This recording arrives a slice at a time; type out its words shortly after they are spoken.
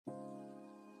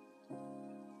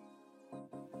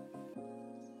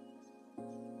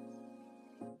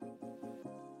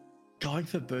Going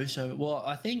for boost over. Well,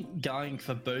 I think going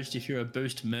for boost if you're a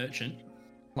boost merchant,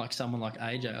 like someone like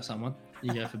AJ or someone,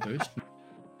 you go for boost.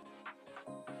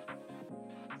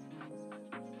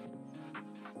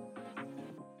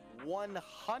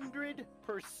 100%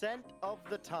 of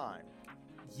the time.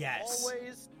 Yes.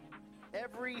 Always,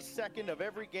 every second of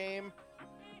every game,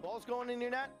 ball's going in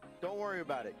your net, don't worry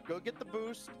about it. Go get the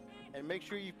boost and make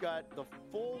sure you've got the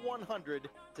full 100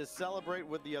 to celebrate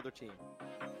with the other team.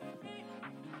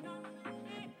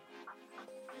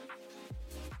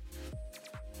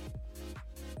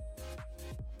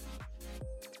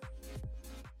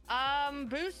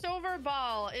 Boost over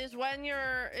ball is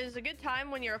a good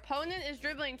time when your opponent is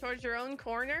dribbling towards your own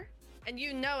corner and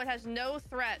you know it has no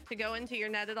threat to go into your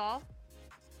net at all,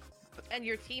 and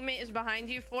your teammate is behind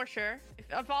you for sure.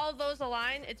 If all of those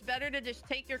align, it's better to just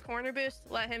take your corner boost,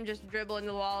 let him just dribble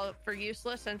into the wall for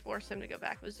useless, and force him to go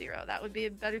back with 0. That would be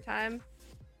a better time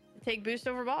to take boost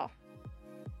over ball.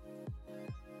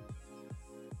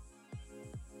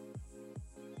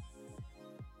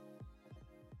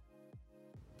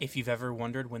 If you've ever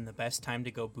wondered when the best time to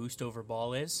go boost over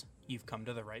ball is, you've come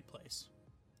to the right place.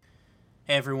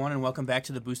 Hey everyone, and welcome back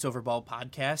to the Boost Over Ball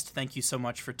podcast. Thank you so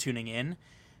much for tuning in.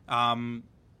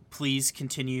 Please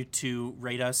continue to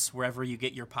rate us wherever you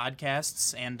get your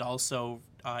podcasts, and also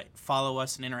follow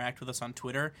us and interact with us on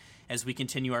Twitter as we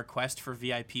continue our quest for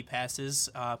VIP passes,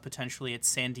 potentially at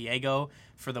San Diego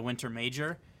for the Winter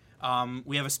Major.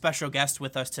 We have a special guest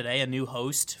with us today, a new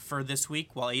host for this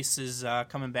week while Ace is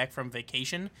coming back from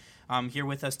vacation. Here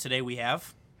with us today we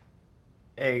have...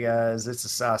 Hey guys, it's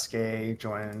Sasuke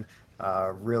joining.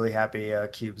 Really happy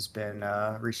Cube's been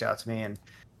reached out to me and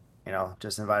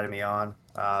just invited me on.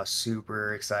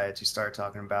 Super excited to start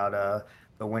talking about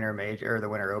the Winter Major, or the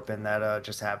Winter Open that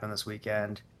just happened this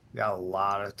weekend. We got a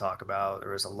lot to talk about. There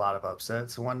was a lot of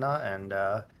upsets and whatnot, and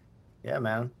yeah,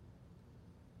 man.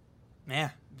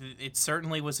 Yeah, it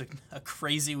certainly was a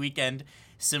crazy weekend,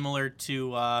 similar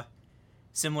to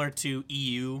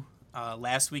EU.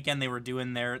 Last weekend they were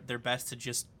doing their best to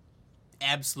just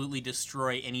absolutely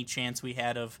destroy any chance we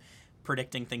had of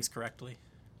predicting things correctly.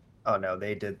 Oh no,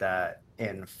 they did that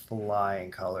in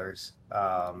flying colors.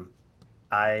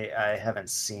 I haven't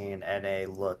seen NA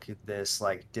look this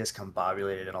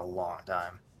discombobulated in a long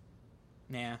time.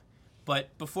 Yeah,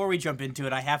 but before we jump into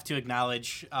it, I have to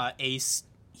acknowledge Ace.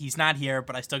 He's not here,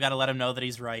 but I still got to let him know that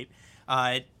he's right.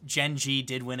 Gen G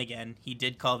did win again. He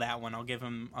did call that one. I'll give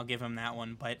him that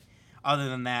one. But other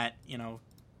than that,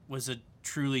 was a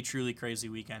truly, truly crazy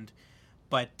weekend.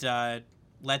 But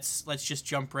let's just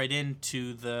jump right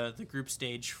into the group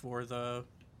stage for the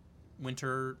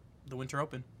Winter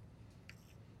Open.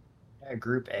 Yeah,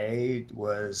 Group A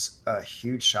was a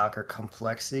huge shocker.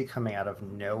 Complexity coming out of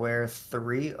nowhere,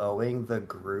 3-0ing the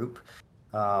group.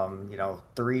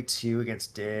 3-2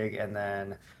 against Dig, and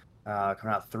then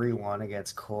coming out 3-1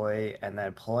 against Koi, and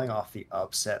then pulling off the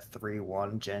upset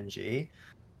 3-1 Gen G.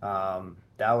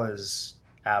 That was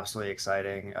absolutely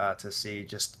exciting to see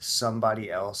just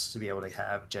somebody else to be able to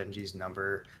have Gen G's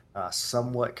number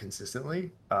somewhat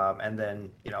consistently. And then,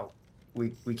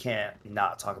 we can't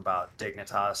not talk about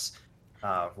Dignitas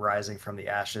rising from the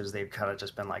ashes. They've kind of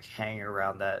just been hanging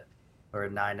around that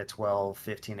 9-12,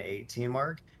 15-18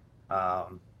 mark.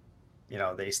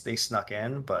 They snuck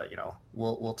in, but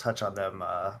we'll touch on them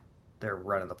their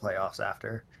run in the playoffs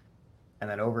after. And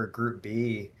then over Group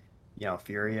B,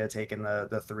 Furia taking the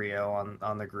 3-0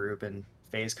 on the group, and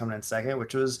FaZe coming in second,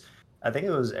 which was, I think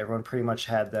it was, everyone pretty much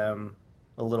had them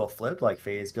a little flipped,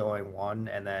 FaZe going 1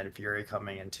 and then Fury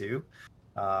coming in 2.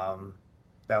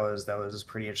 That was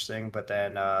pretty interesting. But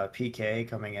then PK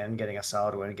coming in, getting a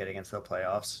solid win, getting into the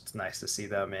playoffs. It's nice to see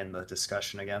them in the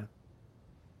discussion again.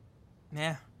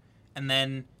 Yeah, and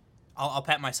then I'll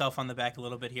pat myself on the back a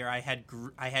little bit here. I had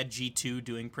G2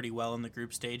 doing pretty well in the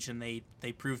group stage, and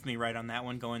they proved me right on that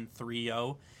one, going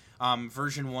 3-0.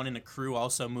 Version 1 in a crew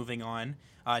also moving on.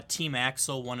 Team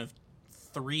Axel, one of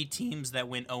 3 teams that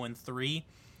went 0-3.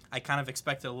 I kind of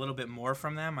expected a little bit more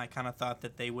from them. I kind of thought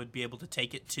that they would be able to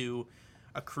take it to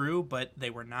a crew, but they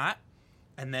were not.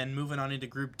 And then moving on into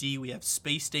Group D, we have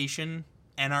Space Station,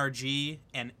 NRG,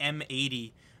 and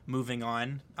M80 moving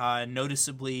on.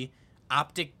 Noticeably,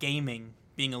 Optic Gaming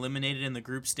being eliminated in the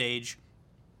group stage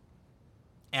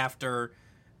after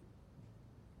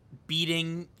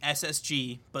beating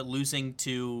SSG but losing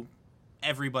to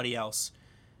everybody else.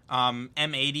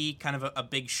 M80, kind of a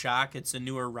big shock. It's a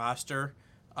newer roster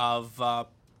of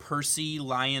Percy,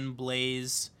 Lion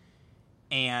Blaze,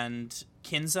 and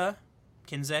Kinze.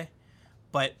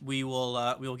 But we will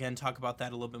again talk about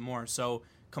that a little bit more. So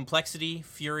Complexity,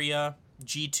 Furia,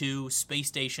 G2, Space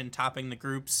Station topping the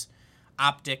groups.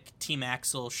 Optic, Team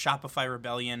Axel, Shopify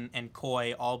Rebellion, and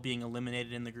Koi all being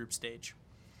eliminated in the group stage.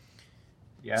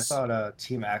 Yeah, I thought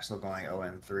Team Axel going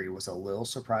 0-3 was a little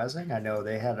surprising. I know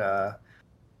they had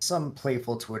some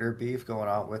playful Twitter beef going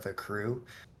on with a crew,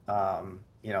 and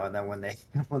then when they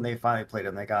when they finally played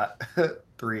them, they got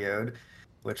 3-0'd,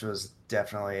 which was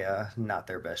definitely not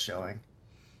their best showing.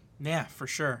 Yeah, for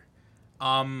sure.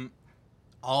 I'll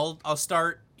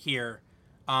start here.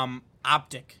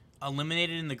 Optic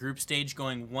eliminated in the group stage,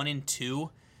 going 1-2.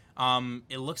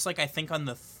 It looks like I think on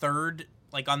the third,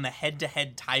 like on the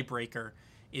head-to-head tiebreaker,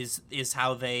 is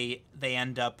how they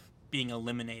end up being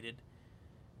eliminated.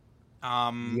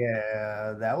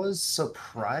 Yeah, that was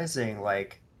surprising.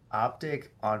 Like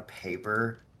Optic on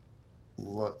paper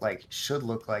should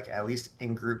look like at least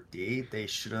in Group D, they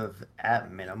should have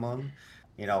at minimum,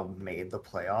 made the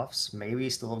playoffs. Maybe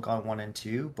still have gone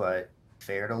 1-2, but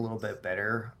fared a little bit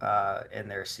better in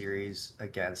their series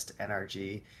against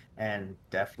NRG, and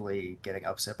definitely getting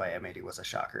upset by M80 was a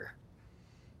shocker.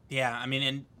 Yeah, I mean,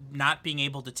 and not being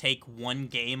able to take one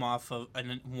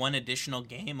additional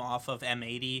game off of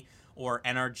M80 or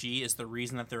NRG is the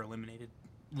reason that they're eliminated.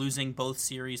 Losing both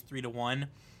series 3-1,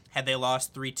 had they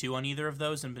lost 3-2 on either of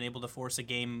those and been able to force a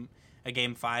game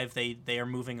 5, they are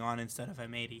moving on instead of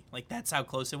M80. Like, that's how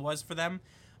close it was for them.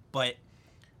 But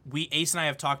Ace and I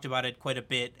have talked about it quite a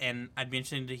bit, and I'd be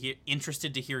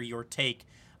interested to hear your take.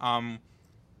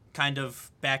 Kind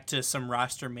of back to some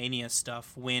roster mania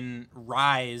stuff, when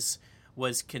Rise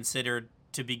was considered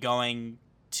to be going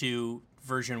to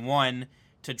version 1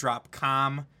 to drop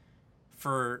Calm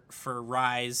for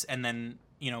Rise, and then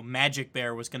Magic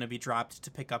Bear was going to be dropped to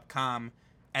pick up Calm,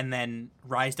 and then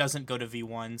Rise doesn't go to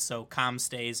V1, so Calm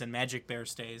stays and Magic Bear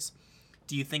stays.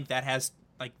 Do you think that has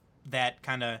like that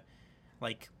kind of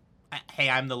like, hey,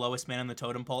 I'm the lowest man on the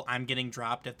totem pole, I'm getting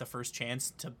dropped at the first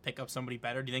chance to pick up somebody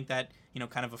better? Do you think that,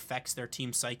 kind of affects their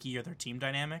team psyche or their team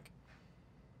dynamic?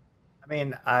 I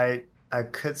mean, I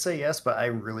could say yes, but I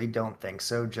really don't think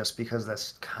so, just because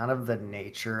that's kind of the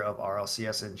nature of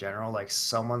RLCS in general. Like,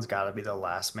 someone's got to be the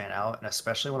last man out, and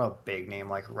especially when a big name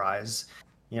like Rise,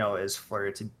 is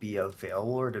flirted to be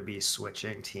available or to be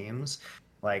switching teams.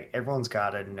 Like, everyone's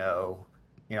got to know,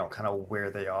 kind of where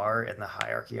they are in the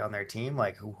hierarchy on their team,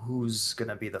 like who's going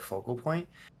to be the focal point.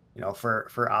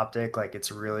 For Optic, like,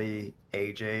 it's really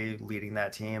AJ leading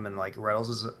that team, and like Reynolds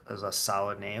is a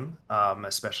solid name,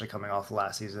 especially coming off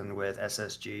last season with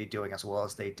SSG doing as well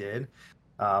as they did.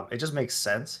 It just makes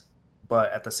sense,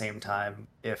 but at the same time,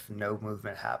 if no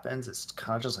movement happens, it's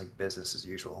kind of just like business as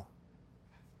usual.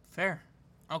 Fair.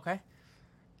 Okay.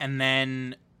 And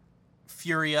then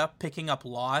Furia picking up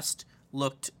Lost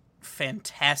looked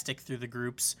fantastic through the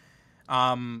groups.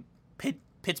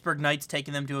 Pittsburgh Knights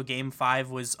taking them to a game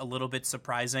 5 was a little bit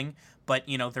surprising, but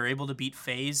they're able to beat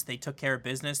FaZe. They took care of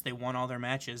business. They won all their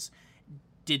matches.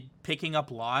 Did picking up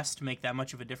Lost make that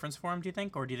much of a difference for them, do you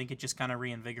think, or do you think it just kind of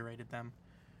reinvigorated them?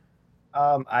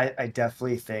 I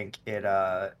definitely think it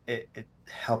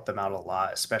helped them out a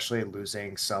lot, especially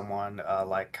losing someone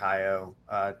like Kaio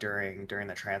during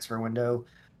the transfer window.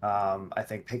 I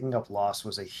think picking up Lost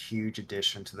was a huge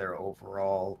addition to their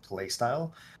overall play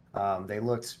style. They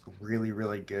looked really,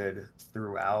 really good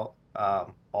throughout,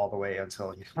 all the way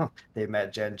until they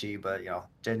met Gen G, but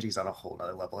Gen G's on a whole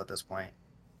nother level at this point.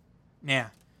 Yeah.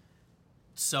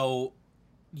 So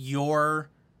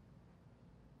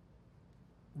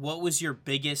what was your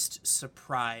biggest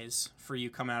surprise for you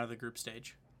coming out of the group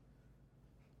stage?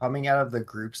 Coming out of the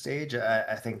group stage,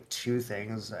 I think two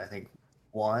things. I think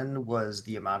one was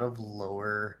the amount of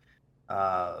lower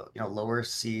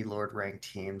seed, lower ranked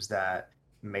teams that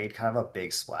made kind of a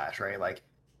big splash, right? Like,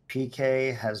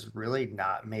 PK has really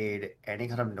not made any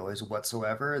kind of noise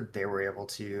whatsoever. They were able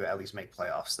to at least make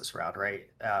playoffs this round, right?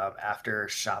 I'm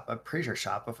pretty sure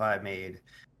Shopify made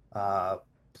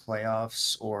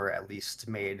playoffs, or at least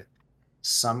made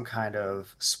some kind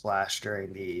of splash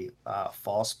during the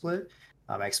fall split.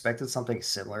 I expected something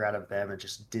similar out of them and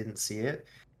just didn't see it.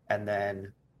 And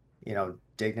then,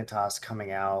 Dignitas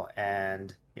coming out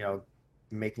and,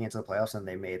 making it to the playoffs, and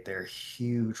they made their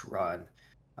huge run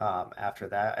after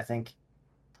that. I think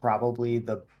probably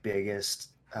the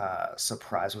biggest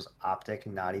surprise was Optic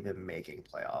not even making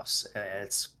playoffs. And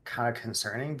it's kind of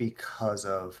concerning because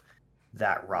of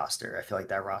that roster. I feel like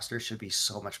that roster should be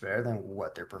so much better than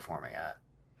what they're performing at.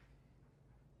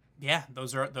 Yeah,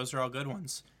 those are all good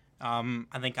ones.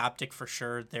 I think Optic for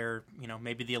sure. They're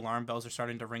maybe the alarm bells are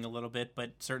starting to ring a little bit,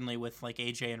 but certainly with like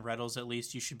AJ and Reddles, at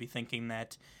least you should be thinking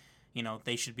that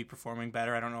they should be performing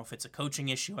better. I don't know if it's a coaching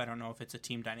issue. I don't know if it's a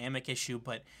team dynamic issue,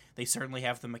 but they certainly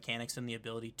have the mechanics and the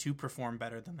ability to perform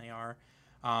better than they are.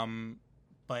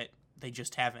 But They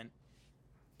just haven't.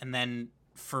 And then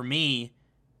for me,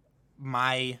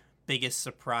 my biggest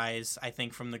surprise, I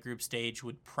think, from the group stage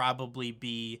would probably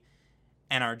be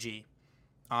NRG.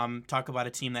 Talk about a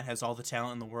team that has all the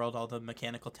talent in the world, all the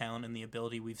mechanical talent and the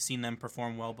ability. We've seen them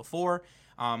perform well before.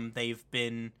 They've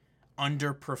been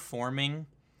underperforming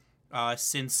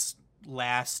since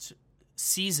last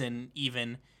season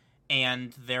even,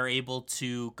 and they're able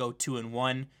to go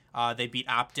 2-1. They beat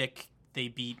Optic, they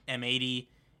beat M80,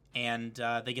 and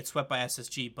they get swept by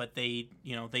SSG, but they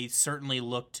certainly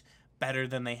looked better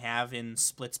than they have in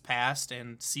splits past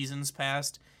and seasons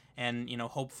past, and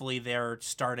hopefully they're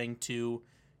starting to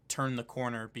turn the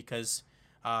corner, because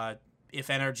if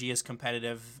NRG is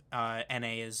competitive,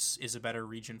 NA is a better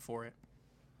region for it.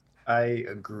 I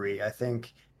agree. I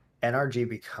think NRG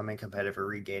becoming competitive or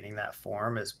regaining that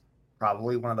form is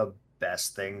probably one of the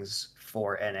best things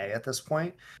for NA at this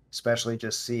point, especially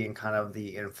just seeing kind of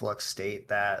the influx state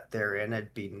that they're in.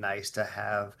 It'd be nice to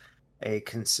have a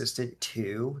consistent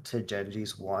 2 to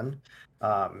Genji's 1,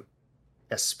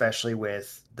 especially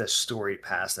with the storied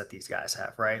past that these guys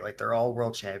have, right? Like they're all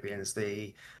world champions.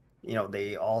 They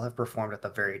all have performed at the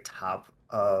very top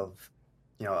of,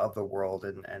 of the world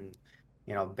and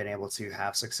been able to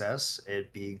have success.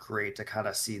 It'd be great to kind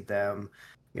of see them,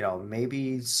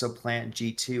 maybe supplant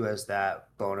G2 as that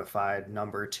bona fide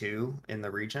number 2 in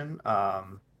the region,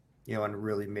 and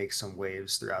really make some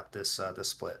waves throughout this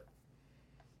split.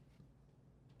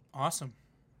 Awesome.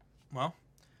 Well,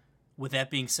 with that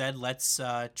being said, let's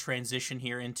transition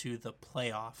here into the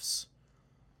playoffs.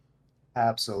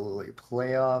 Absolutely.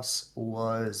 Playoffs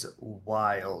was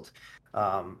wild.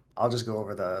 I'll just go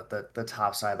over the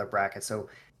top side of the bracket. So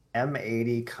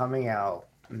M80 coming out,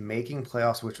 making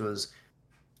playoffs, which was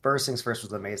first things first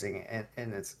was amazing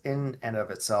and it's in and of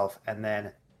itself. And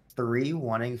then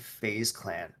 3-1ing FaZe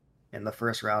Clan in the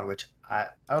first round, which I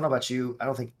don't know about you. I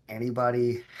don't think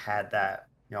anybody had that,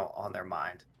 on their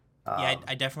mind. Yeah,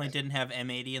 I definitely didn't have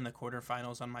M80 in the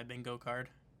quarterfinals on my bingo card.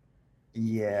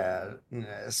 Yeah,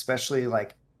 especially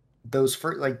like those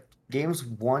first like games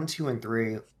 1, 2, and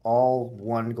 3, all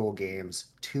 1 goal games,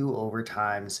 2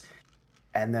 overtimes,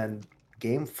 and then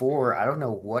game 4, I don't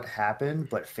know what happened,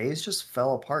 but FaZe just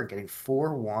fell apart, getting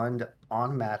 4-1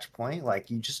 on match point. Like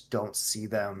you just don't see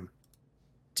them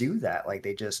do that. Like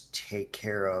they just take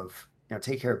care of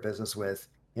business with,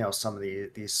 some of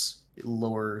these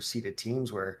lower seeded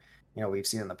teams where, we've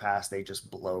seen in the past they just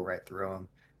blow right through them.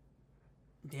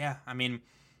 Yeah, I mean,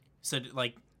 so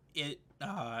like it,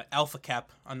 Alpha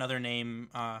Cap, another name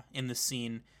in the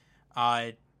scene,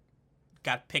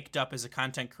 got picked up as a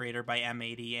content creator by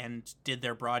M80 and did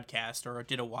their broadcast, or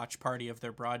did a watch party of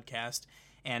their broadcast.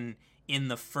 And in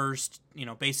the first,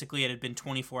 basically it had been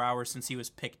 24 hours since he was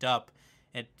picked up.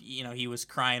 He was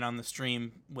crying on the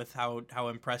stream with how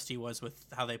impressed he was with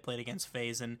how they played against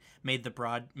FaZe, and made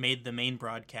the main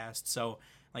broadcast. So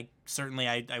like certainly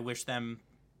I wish them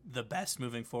the best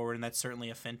moving forward, and that's certainly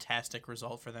a fantastic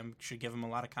result for them. Should give them a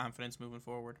lot of confidence moving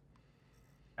forward.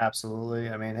 Absolutely.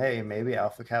 I mean, hey, maybe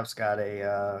Alpha Cap's got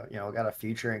a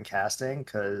future in casting,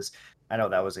 because I know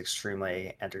that was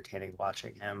extremely entertaining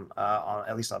watching him on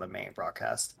at least on the main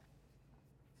broadcast.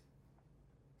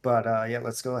 But yeah,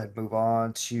 let's go ahead and move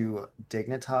on to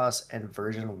Dignitas and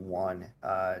version 1.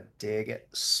 Dig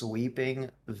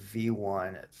sweeping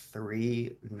V1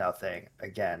 3-0.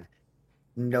 Again,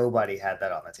 nobody had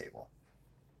that on the table.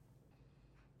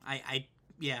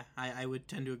 I would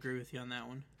tend to agree with you on that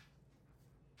one.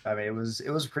 I mean, it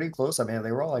was pretty close. I mean,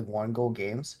 they were all like 1 goal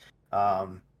games.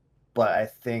 But I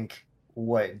think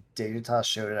what Dignitas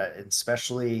showed,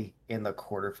 especially in the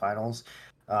quarterfinals,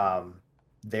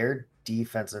 their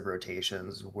defensive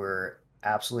rotations were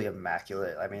absolutely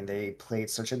immaculate. I mean, they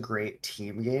played such a great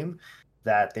team game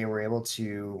that they were able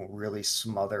to really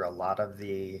smother a lot of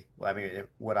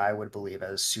what I would believe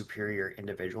as superior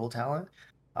individual talent.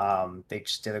 They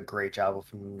just did a great job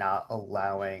of not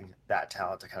allowing that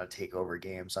talent to kind of take over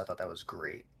games. So I thought that was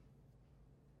great.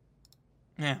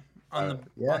 Yeah.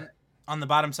 On the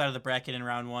bottom side of the bracket in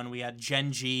round 1, we had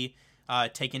Gen G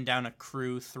taking down a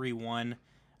Crew 3-1.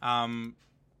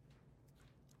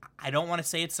 I don't want to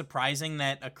say it's surprising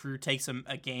that a Crew takes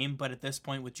a game, but at this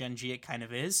point with Gen G, it kind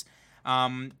of is.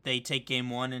 They take game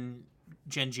 1, and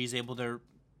Gen G is able to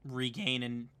regain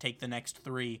and take the next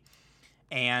 3.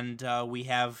 And we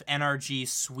have NRG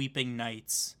sweeping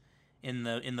Knights in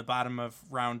the bottom of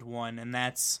round 1, and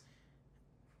that's,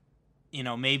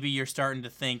 maybe you're starting to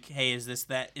think, hey, is this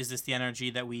the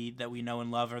NRG that we know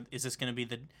and love, or is this going to be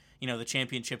the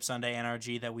Championship Sunday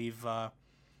NRG that we've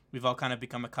all kind of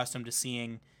become accustomed to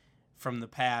seeing from the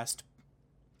past?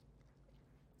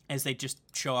 as they just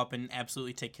show up and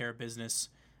absolutely take care of business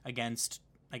against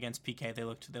PK. They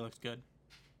looked good.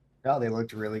 No, they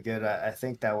looked really good. I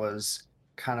think that was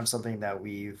kind of something that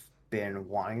we've been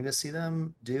wanting to see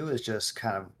them do, is just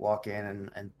kind of walk in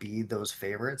and be those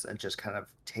favorites and just kind of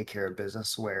take care of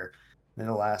business, where in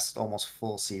the last almost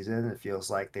full season, it feels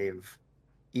like they've,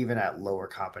 even at lower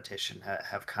competition,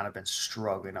 have kind of been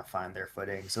struggling to find their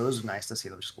footing. So it was nice to see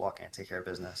them just walk in and take care of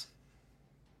business.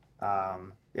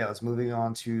 Yeah, let's moving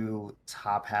on to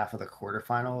top half of the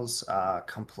quarterfinals.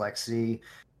 Complexity,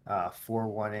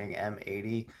 4-1ing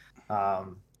M80.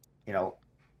 Um, you know,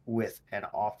 with an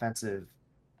offensive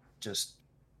just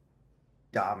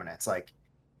dominance, like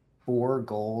 4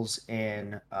 goals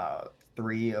in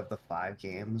 3 of the 5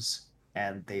 games,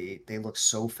 and they look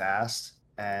so fast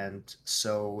and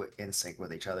so in sync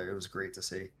with each other. It was great to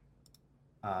see.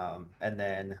 And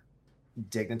then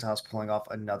Dignitas pulling off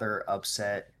another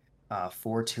upset,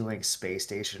 4-2ing Space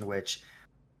Station, which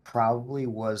probably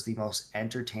was the most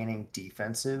entertaining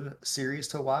defensive series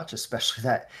to watch, especially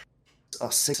that a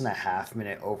 6.5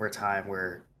 minute overtime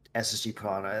where SSG put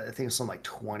on, I think it was something like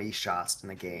 20 shots in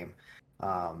the game,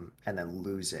 and then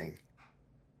losing.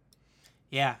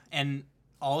 Yeah, and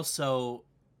also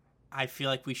I feel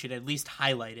like we should at least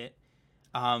highlight it.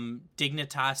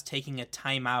 Dignitas taking a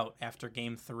timeout after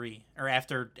game 3, or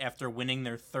after winning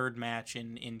their third match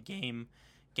in game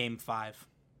 5.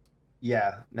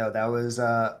 Yeah, no, that was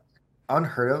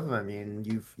unheard of. I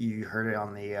mean, you heard it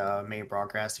on the main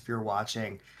broadcast if you're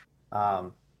watching.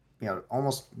 Um,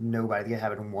 almost nobody. It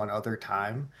happened one other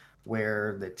time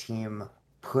where the team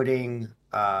putting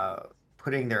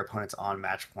putting their opponents on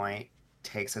match point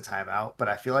takes a timeout, but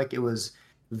I feel like it was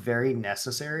very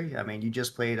necessary. I mean, you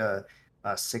just played a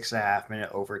 6.5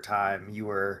 minute overtime. You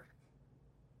were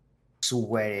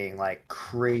sweating like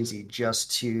crazy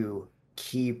just to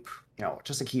keep,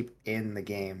 just to keep in the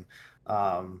game.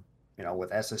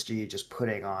 With SSG just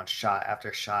putting on shot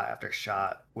after shot after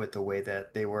shot with the way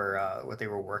that they were what they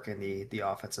were working the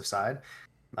offensive side.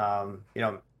 Um, you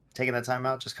know, Taking that time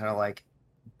out just kind of like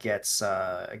gets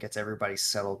everybody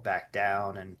settled back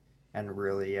down and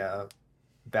really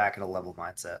back in a level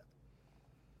mindset.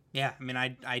 Yeah, I mean,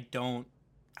 I don't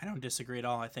disagree at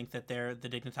all. I think that the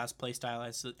Dignitas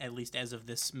playstyle, at least as of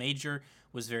this major,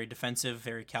 was very defensive,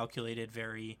 very calculated,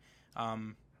 very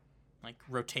like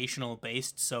rotational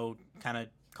based. So kind of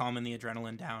calming the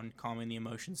adrenaline down, calming the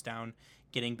emotions down,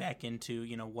 getting back into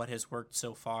what has worked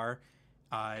so far.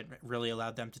 It really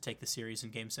allowed them to take the series in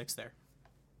Game 6 there.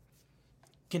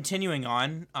 Continuing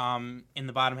on, in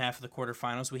the bottom half of the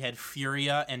quarterfinals, we had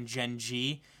Furia and Gen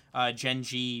G. Gen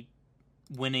G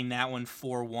winning that one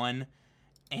 4-1.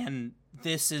 And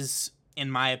this is, in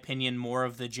my opinion, more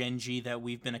of the Gen G that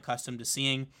we've been accustomed to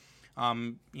seeing.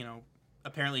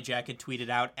 Apparently Jack had tweeted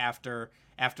out after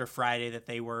Friday that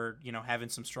they were, having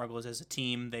some struggles as a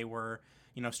team. They were,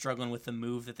 struggling with the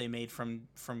move that they made from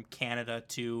Canada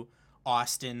to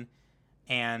Austin,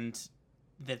 and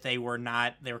that they were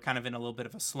kind of in a little bit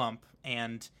of a slump.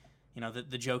 And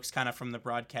the jokes kind of from the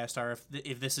broadcast are,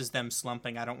 if this is them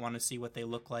slumping, I don't want to see what they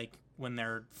look like when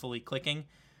they're fully clicking.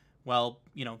 Well,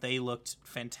 they looked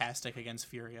fantastic against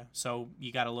Furia, so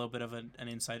you got a little bit of an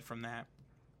insight from that.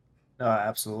 No,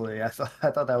 absolutely. I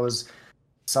thought that was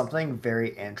something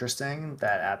very interesting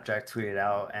that Abject tweeted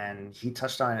out, and he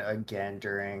touched on it again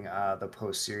during the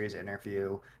post-series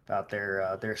interview about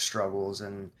their struggles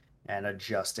and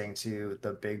adjusting to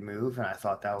the big move. And I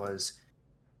thought that was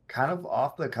kind of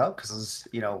off the cuff because,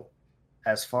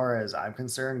 as far as I'm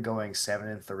concerned, going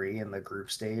 7-3 in the group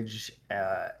stage,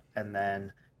 and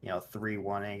then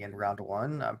 3-1ing in round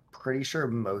 1, I'm pretty sure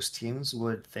most teams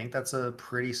would think that's a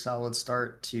pretty solid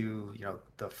start to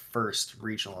the first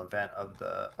regional event of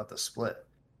the split.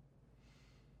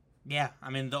 Yeah, I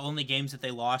mean, the only games that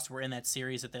they lost were in that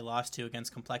series that they lost to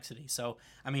against Complexity. So,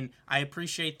 I mean, I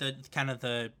appreciate the kind of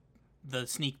the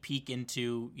sneak peek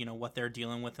into what they're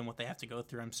dealing with and what they have to go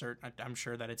through. I'm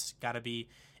sure that it's got to be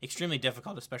extremely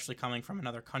difficult, especially coming from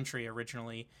another country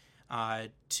originally,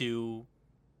 to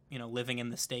living in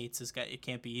the States. It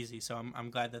can't be easy. So I'm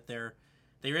glad that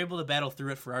they were able to battle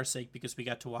through it for our sake, because we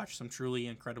got to watch some truly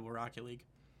incredible Rocket League.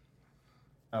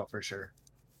 Oh, for sure.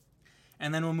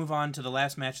 And then we'll move on to the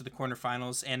last match of the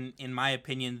quarterfinals, and in my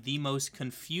opinion, the most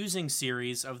confusing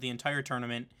series of the entire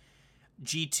tournament,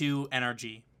 G2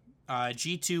 NRG.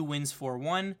 G2 wins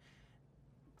 4-1.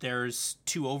 There's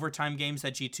 2 overtime games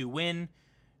that G2 win.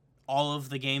 All of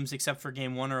the games except for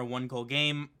game 1 are a 1-goal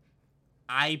game.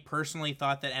 I personally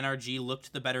thought that NRG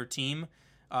looked the better team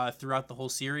throughout the whole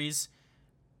series,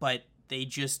 but they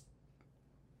just,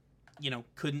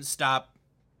 couldn't stop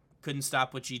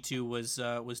what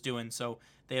G2 was doing. So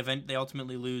They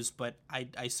ultimately lose, but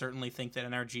I certainly think that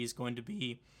NRG is going to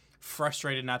be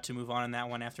frustrated not to move on in that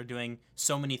one after doing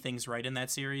so many things right in that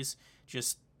series.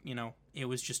 Just, it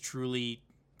was just truly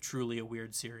a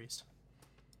weird series.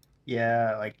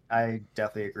 Yeah, like I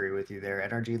definitely agree with you there.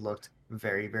 Energy looked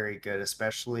very, very good,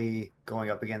 especially going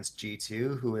up against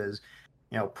G2, who is,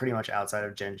 pretty much outside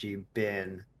of Genji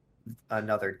been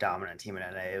another dominant team in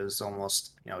NA. It was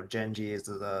almost, Genji is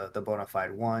the bona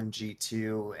fide one,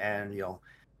 G2, and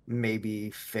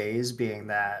maybe FaZe being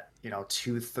that,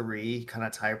 2-3 kind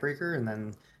of tiebreaker, and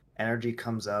then Energy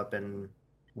comes up and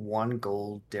one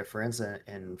goal difference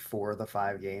in 4 of the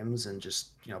 5 games, and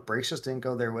just breaks just didn't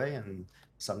go their way, and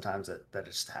sometimes that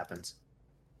just happens.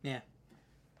 Yeah.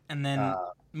 And then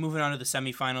moving on to the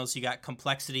semifinals, you got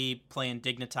Complexity playing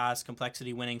Dignitas,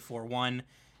 Complexity winning 4-1,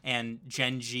 and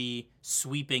Genji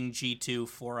sweeping G2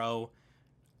 4-0.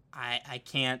 I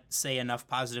can't say enough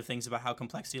positive things about how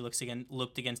Complexity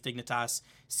looked against Dignitas.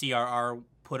 CRR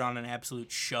put on an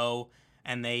absolute show,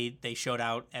 and they showed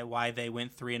out at why they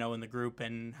went 3-0 in the group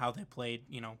and how they played,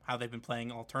 how they've been playing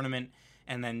all tournament.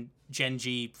 And then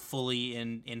Genji fully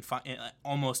in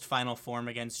almost final form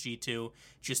against G2,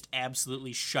 just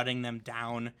absolutely shutting them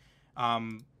down,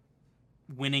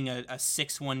 winning a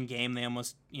 6-1 game. They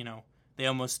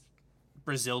almost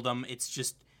Braziled them. It's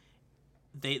just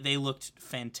they looked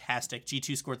fantastic.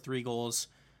 G2 scored 3 goals,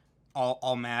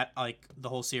 all mat like the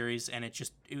whole series, and it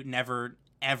never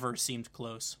ever seemed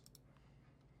close.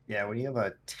 Yeah, when you have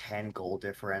a 10 goal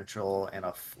differential in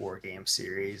a 4 game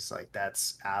series, like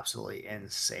that's absolutely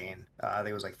insane. I think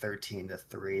it was like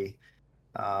 13-3.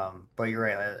 But you're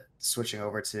right, switching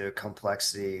over to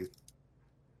Complexity,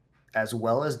 as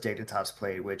well as Dignitas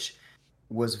played, which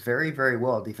was very, very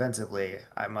well defensively,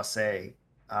 I must say.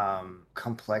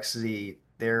 Complexity,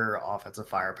 their offensive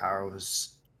firepower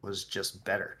was just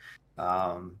better.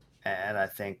 And I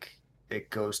think it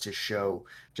goes to show,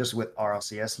 just with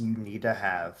RLCS, you need to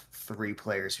have 3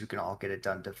 players who can all get it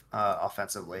done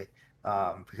offensively.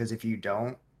 Because if you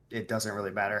don't, it doesn't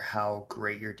really matter how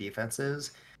great your defense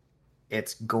is.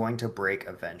 It's going to break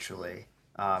eventually.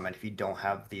 And if you don't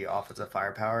have the offensive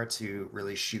firepower to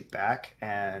really shoot back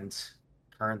and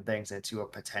turn things into a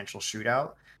potential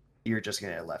shootout, you're just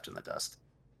going to get left in the dust.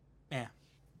 Yeah,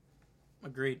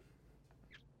 agreed.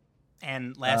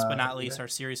 And last but not least, Yeah. our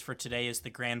series for today is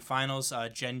the grand finals.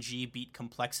 Genji beat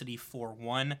Complexity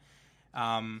 4-1.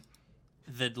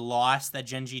 The loss that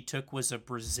Genji took was a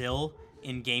Brazil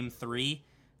in Game 3.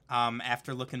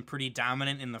 After looking pretty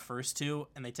dominant in the first 2,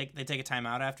 and they take a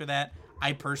timeout after that.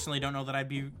 I personally don't know that I'd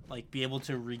be able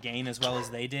to regain as well as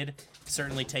they did.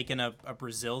 Certainly taking a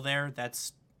Brazil there,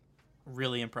 that's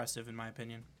really impressive in my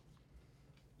opinion.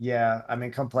 Yeah, I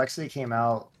mean, Complexity came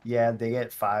out, yeah, they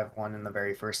get 5-1 in the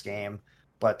very first game,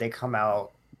 but they come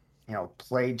out,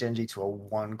 play Genji to a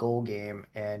 1 goal game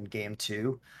in game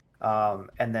 2,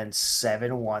 and then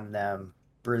 7-1 them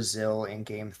Brazil in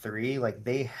game 3. Like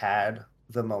they had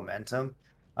the momentum.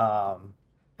 And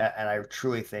I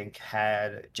truly think,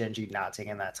 had Genji not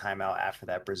taken that timeout after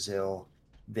that Brazil,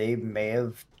 they may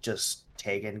have just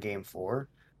taken game 4.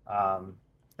 Um,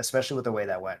 Especially with the way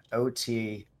that went.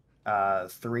 OT,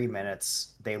 3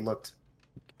 minutes. They looked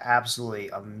absolutely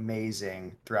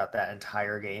amazing throughout that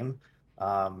entire game.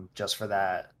 Just for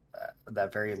that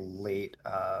very late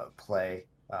play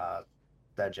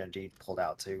that Genji pulled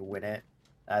out to win it.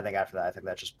 And I think after that, I think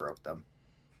that just broke them.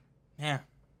 Yeah,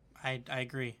 I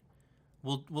agree.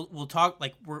 We'll talk,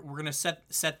 like we're gonna set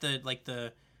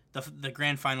the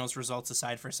grand finals results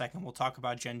aside for a second. We'll talk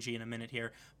about Genji in a minute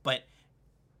here, but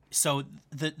so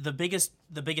the biggest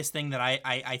thing that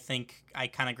I think I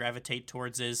kind of gravitate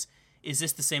towards is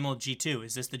this the same old G2?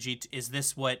 Is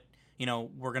this what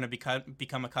we're going to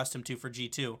become accustomed to for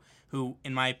G2, who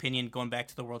in my opinion, going back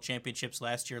to the World Championships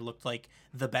last year, looked like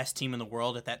the best team in the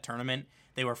world at that tournament.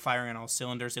 They were firing on all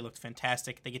cylinders. They looked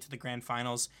fantastic. They get to the grand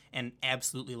finals and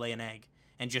absolutely lay an egg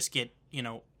and just get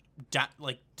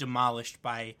demolished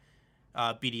by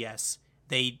BDS.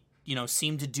 They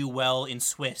seem to do well in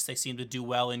Swiss. They seem to do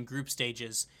well in group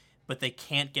stages, but they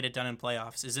can't get it done in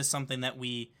playoffs. Is this something that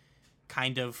we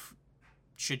kind of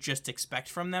should just expect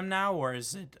from them now, or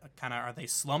is it are they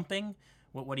slumping?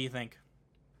 What do you think?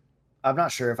 I'm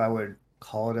not sure if I would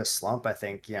call it a slump. I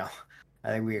think,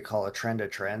 we could call a trend a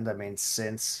trend. I mean,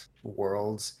 since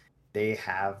Worlds, they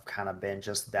have kind of been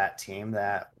just that team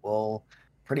that will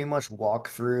pretty much walk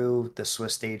through the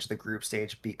Swiss stage, the group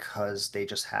stage, because they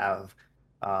just have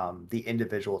the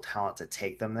individual talent to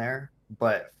take them there.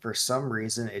 But for some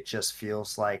reason, it just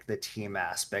feels like the team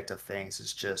aspect of things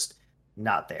is just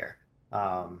not there.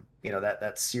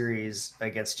 That series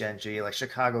against Genji, like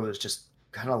Chicago, was just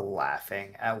kind of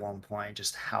laughing at one point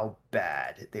just how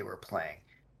bad they were playing.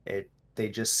 They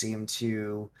just seemed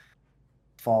to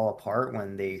fall apart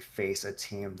when they face a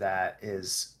team that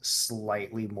is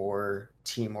slightly more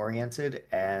team oriented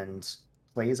and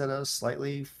plays at a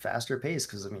slightly faster pace.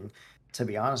 Because, I mean, to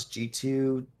be honest,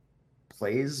 G2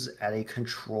 plays at a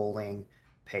controlling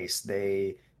pace.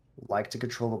 They like to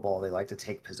control the ball, they like to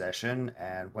take possession.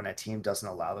 And when a team doesn't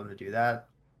allow them to do that,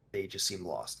 they just seem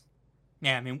lost.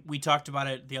 Yeah, I mean, we talked about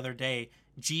it the other day.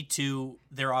 G2,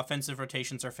 their offensive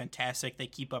rotations are fantastic. They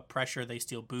keep up pressure, they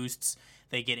steal boosts,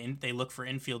 they look for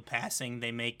infield passing,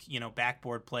 they make,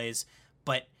 backboard plays,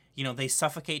 but, they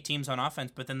suffocate teams on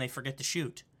offense, but then they forget to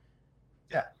shoot.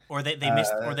 Yeah. Or they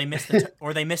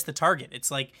miss the target.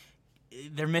 It's like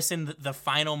they're missing the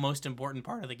final most important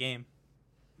part of the game.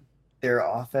 Their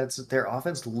offense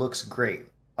looks great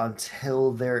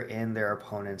until they're in their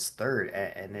opponent's third,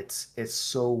 and it's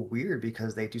so weird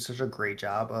because they do such a great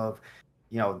job of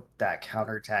that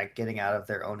counterattack, getting out of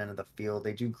their own end of the field.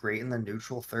 They do great in the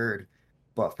neutral third,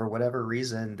 but for whatever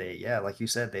reason, yeah, like you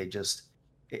said,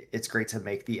 it's great to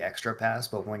make the extra pass,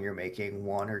 but when you're making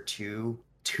one or two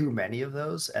too many of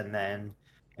those, and then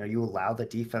you allow the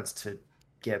defense to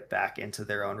get back into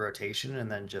their own rotation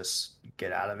and then just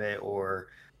get out of it, or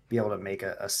be able to make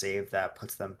a save that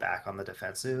puts them back on the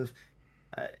defensive.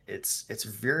 It's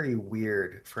very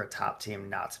weird for a top team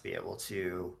not to be able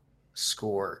to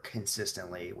score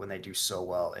consistently when they do so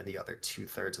well in the other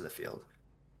 2/3 of the field.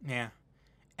 Yeah.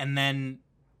 And then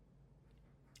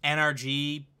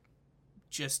NRG,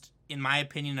 just in my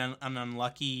opinion, an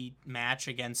unlucky match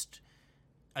against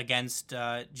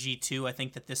G2. I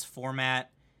think that this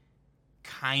format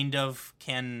kind of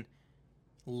can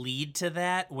lead to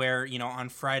that, where on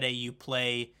Friday you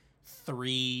play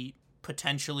 3,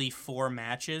 potentially 4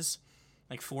 matches,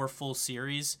 like 4 full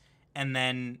series, and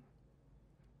then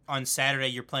on Saturday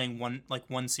you're playing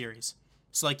one series.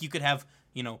 So like you could have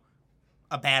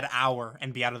a bad hour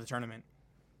and be out of the tournament.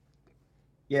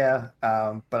 Yeah,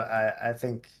 but I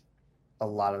think a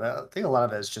lot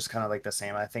of it is just kind of like the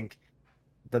same. I think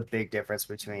the big difference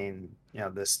between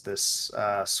this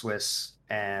Swiss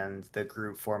and the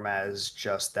group format is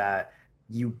just that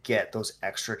you get those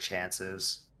extra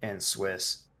chances in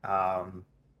Swiss.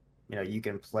 You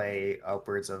can play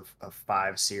upwards of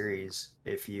 5 series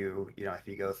if you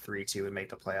go 3-2 and make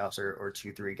the playoffs, or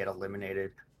 2-3 get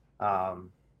eliminated.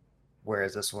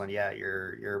 Whereas this one, yeah,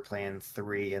 you're playing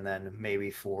 3 and then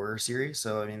maybe 4 series.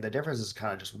 So I mean, the difference is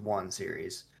kind of just 1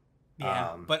 series.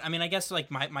 Yeah, but I mean, I guess like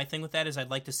my thing with that is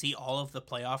I'd like to see all of the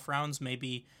playoff rounds,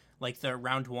 maybe like the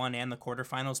round 1 and the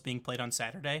quarterfinals being played on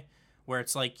Saturday, where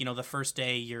it's like the first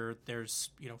day there's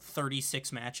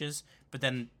 36 matches, but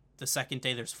then the second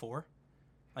day there's 4.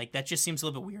 Like that just seems a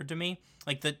little bit weird to me.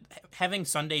 Like having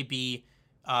Sunday be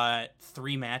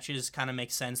 3 matches kind of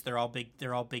makes sense. They're all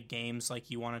big games.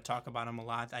 Like you want to talk about them a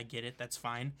lot. I get it. That's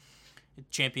fine.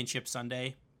 Championship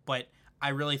Sunday, but I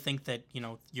really think that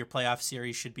your playoff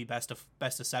series should be best of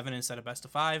 7 instead of best of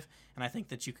 5, and I think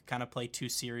that you could kind of play 2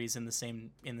 series in the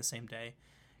same day,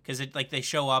 because they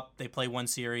show up, they play 1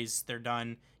 series, they're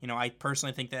done. I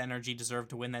personally think that NRG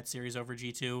deserved to win that series over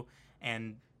G2,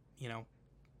 and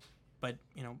but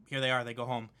here they are, they go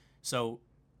home. So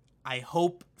I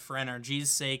hope for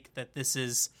NRG's sake that this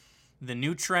is the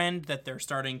new trend, that they're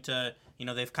starting to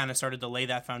they've kind of started to lay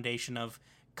that foundation of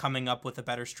coming up with a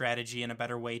better strategy and a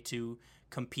better way to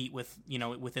compete with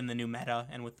within the new meta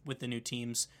and with the new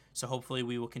teams. So hopefully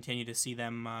we will continue to see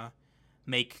them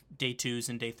make day 2s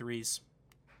and day 3s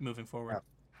moving forward.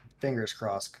 Fingers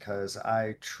crossed, because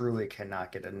I truly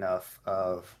cannot get enough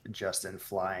of Justin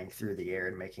flying through the air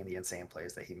and making the insane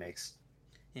plays that he makes.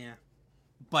 Yeah,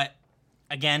 but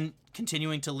again,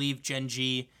 continuing to leave Gen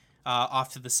G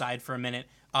off to the side for a minute,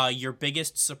 your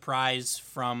biggest surprise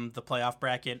from the playoff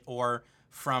bracket or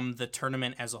from the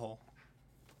tournament as a whole?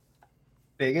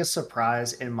 Biggest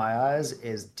surprise in my eyes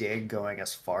is Dig going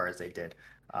as far as they did.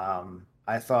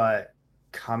 I thought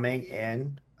coming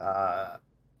in,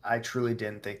 I truly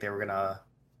didn't think they were gonna,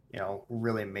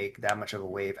 really make that much of a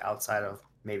wave outside of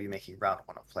maybe making round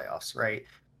 1 of playoffs, right?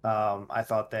 I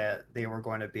thought that they were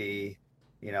going to be,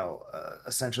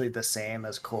 essentially the same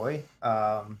as Koi,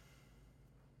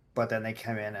 but then they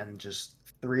come in and just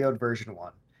 3-0'd version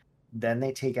 1. Then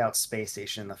they take out Space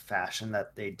Station in the fashion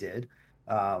that they did.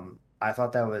 I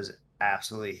thought that was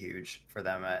absolutely huge for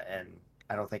them, and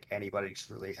I don't think anybody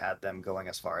truly had them going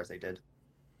as far as they did.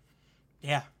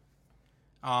 Yeah.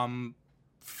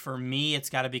 For me, it's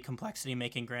got to be Complexity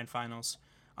making grand finals.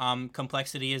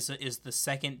 Complexity is the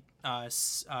second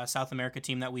South America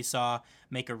team that we saw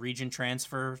make a region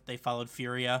transfer. They followed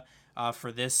Furia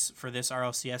for this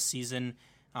RLCS season.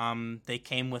 They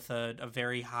came with a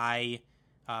very high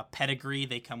pedigree.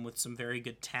 They come with some very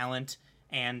good talent,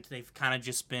 and they've kind of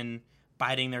just been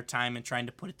biding their time and trying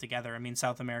to put it together. I mean,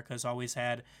 South America has always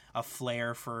had a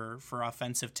flair for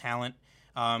offensive talent,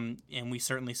 and we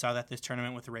certainly saw that this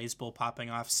tournament with Raise Bull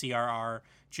popping off, CRR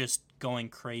just going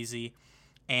crazy,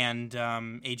 and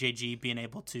AJG being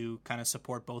able to kind of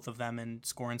support both of them and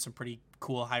scoring some pretty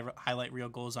cool highlight reel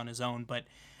goals on his own. But,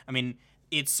 I mean,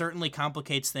 it certainly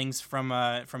complicates things from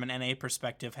an NA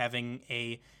perspective, having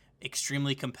a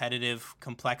extremely competitive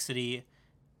Complexity,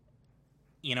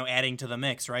 adding to the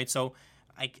mix, right? So,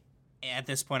 at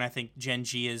this point, I think Gen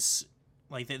G is,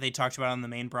 like they talked about on the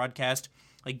main broadcast,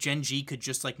 like Gen G could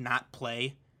just not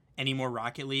play any more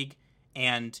Rocket League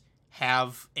and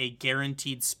have a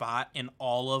guaranteed spot in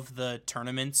all of the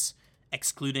tournaments,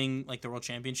 excluding the World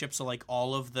Championship. So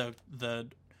all of the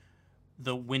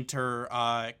Winter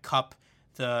Cup,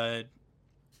 the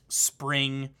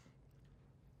Spring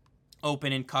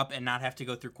Open and Cup, and not have to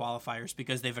go through qualifiers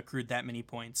because they've accrued that many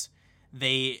points.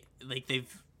 They've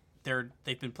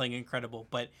been playing incredible,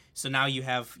 but so now you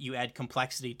add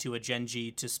Complexity to a Gen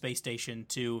G, to Space Station,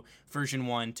 to version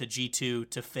 1, to G2,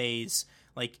 to FaZe.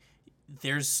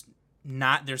 There's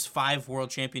 5 World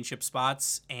Championship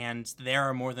spots, and there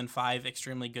are more than 5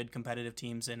 extremely good competitive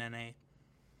teams in NA.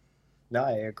 No,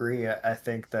 I agree. I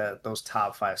think that those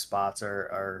top 5 spots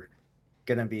are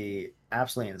going to be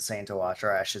absolutely insane to watch,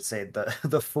 or I should say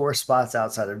the 4 spots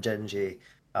outside of Gen G.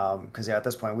 Because at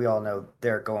this point we all know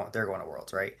they're going to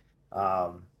Worlds, right?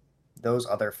 Those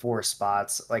other 4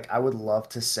 spots, I would love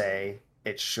to say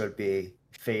it should be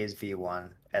FaZe V1,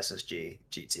 SSG,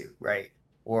 G2, right?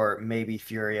 Or maybe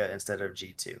Furia instead of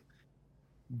G2.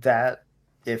 That,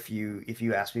 if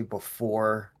you asked me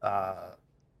before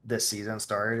this season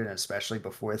started, and especially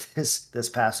before this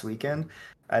past weekend,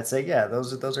 I'd say yeah,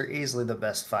 those are easily the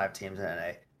best 5 teams in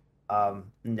NA.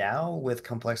 Now with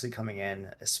Complexity coming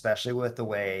in, especially with the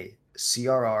way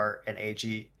CRR and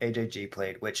AJG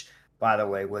played, which by the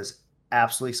way was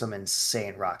absolutely some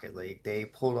insane Rocket League. They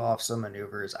pulled off some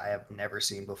maneuvers I have never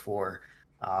seen before,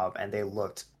 and they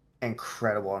looked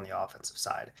incredible on the offensive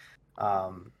side.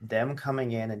 Them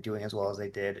coming in and doing as well as they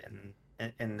did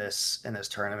in this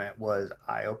tournament was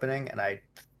eye-opening, and I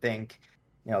think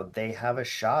they have a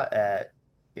shot at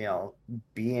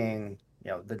being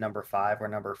the number 5 or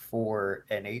number 4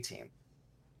 NA team.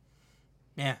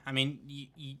 Yeah, I mean,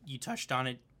 you touched on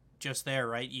it just there,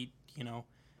 right?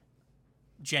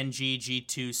 Gen G,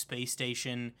 G2, Space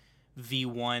Station,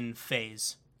 V1,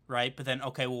 FaZe, right? But then,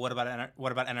 okay, well, what about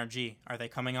NRG? Are they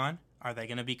coming on? Are they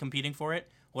going to be competing for it?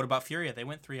 What about Furia? They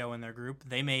went 3-0 in their group.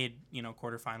 They made,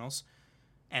 quarterfinals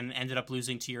and ended up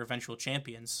losing to your eventual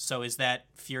champions. So is that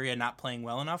Furia not playing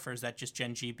well enough, or is that just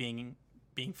Gen G being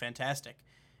fantastic?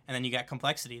 And then you got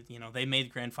Complexity. They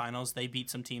made grand finals. They beat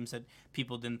some teams that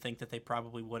people didn't think that they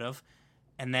probably would have.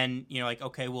 And then,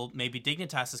 okay, well, maybe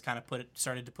Dignitas has kind of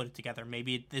started to put it together.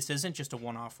 Maybe this isn't just a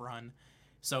one-off run.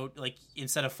 So,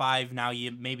 instead of 5, now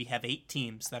you maybe have 8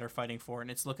 teams that are fighting for it.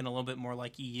 And it's looking a little bit more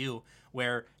like EU,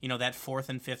 where, that 4th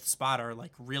and 5th spot are,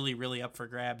 really, really up for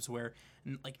grabs, where,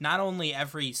 not only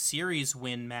every series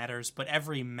win matters, but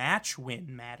every match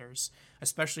win matters,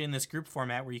 especially in this group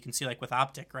format where you can see, with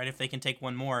Optic, right? If they can take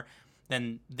one more,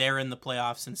 then they're in the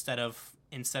playoffs instead of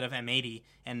M80.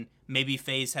 And maybe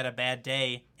FaZe had a bad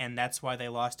day, and that's why they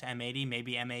lost to M80.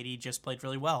 Maybe M80 just played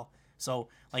really well. So,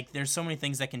 there's so many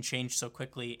things that can change so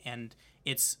quickly, and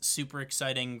it's super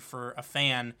exciting for a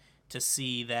fan to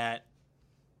see that,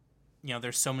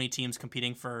 there's so many teams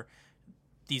competing for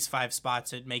these 5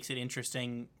 spots. It makes it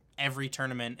interesting every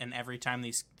tournament and every time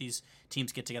these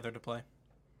teams get together to play.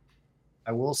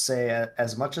 I will say,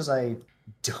 as much as I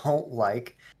don't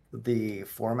like the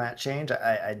format change,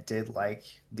 I did like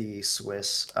the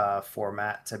Swiss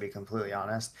format, to be completely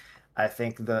honest. I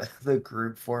think the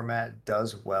group format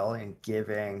does well in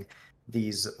giving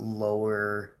these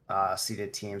lower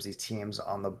seeded teams, these teams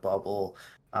on the bubble,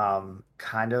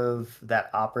 kind of that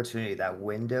opportunity, that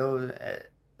window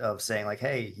of saying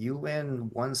hey, you win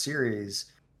one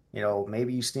series,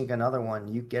 maybe you sneak another one,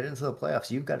 you get into the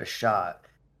playoffs, you've got a shot.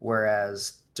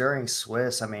 Whereas during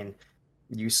Swiss, I mean,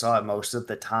 you saw it most of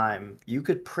the time, you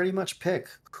could pretty much pick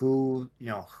who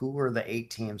were the 8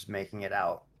 teams making it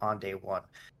out on day 1.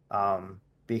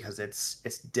 Because it's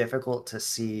difficult to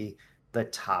see the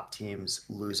top teams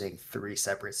losing 3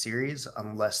 separate series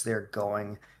unless they're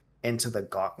going into the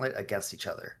gauntlet against each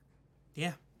other.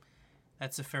 Yeah,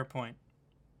 that's a fair point.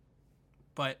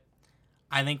 But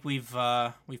I think we've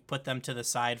put them to the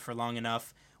side for long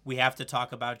enough. We have to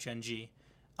talk about Gen G.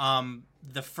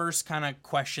 The first kind of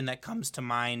question that comes to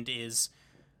mind is,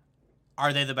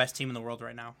 are they the best team in the world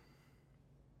right now?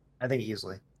 I think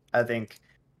easily. I think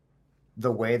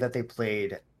the way that they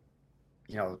played,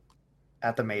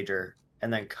 at the major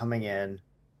and then coming in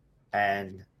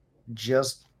and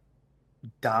just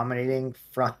dominating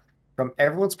from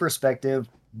everyone's perspective,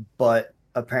 but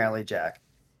apparently Jack,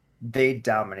 they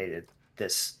dominated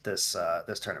this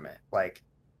tournament. Like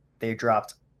they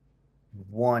dropped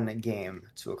one game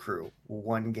to Accrue,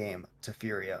 one game to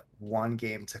Furia, one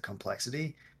game to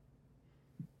Complexity.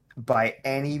 By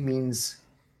any means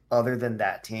other than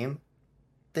that team,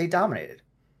 they dominated.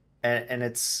 And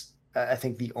it's I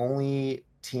think the only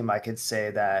team I could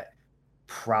say that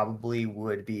probably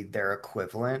would be their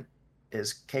equivalent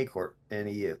is K Corp in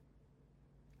EU.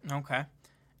 Okay.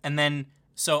 And then,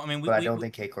 so, I mean, But I don't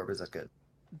think K Corp is as good.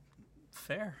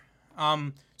 Fair.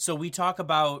 So we talk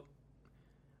about,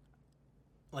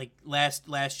 like,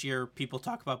 last year, people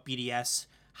talk about BDS,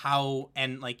 how,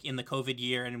 and like in the COVID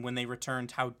year and when they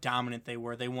returned, how dominant they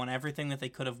were. They won everything that they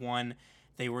could have won.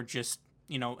 They were just,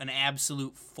 an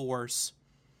absolute force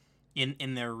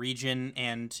in their region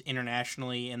and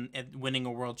internationally, and winning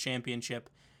a world championship.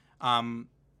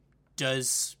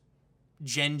 Does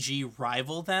Gen G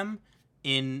rival them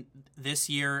in this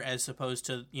year as opposed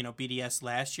to, BDS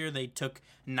last year? They took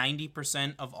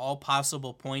 90% of all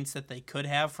possible points that they could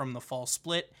have from the fall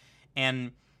split,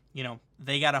 and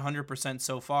they got 100%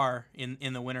 so far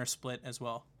in the winter split as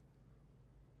well.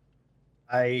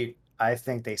 I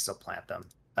think they supplant them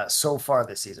so far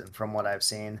this season. From what I've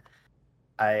seen,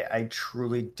 I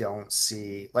truly don't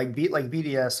see like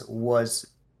BDS was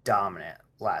dominant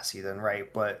last season,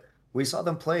 right? But we saw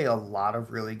them play a lot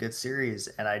of really good series,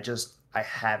 and I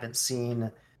haven't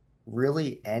seen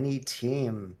really any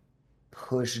team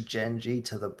push Gen G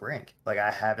to the brink. Like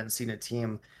I haven't seen a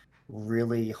team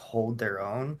really hold their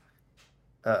own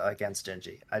against Gen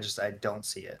G. I don't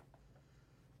see it.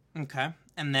 Okay,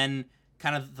 and then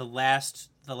kind of the last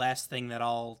thing that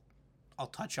I'll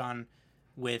touch on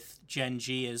with Gen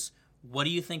G is, what do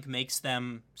you think makes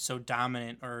them so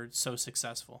dominant or so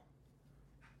successful?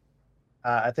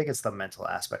 I think it's the mental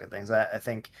aspect of things. I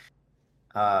think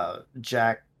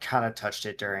Jack kind of touched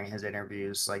it during his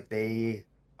interviews. Like they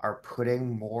are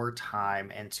putting more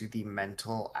time into the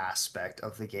mental aspect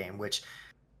of the game, which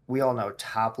we all know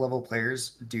top level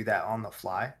players do that on the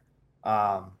fly.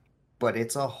 But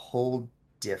it's a whole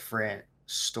different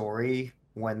story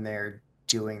when they're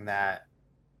doing that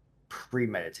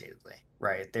premeditatedly,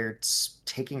 right? They're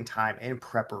taking time in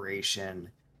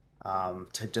preparation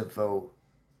to devote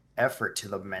effort to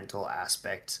the mental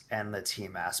aspect and the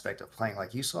team aspect of playing.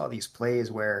 Like you saw these plays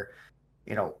where,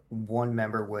 one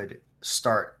member would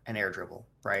start an air dribble,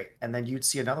 right? And then you'd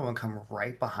see another one come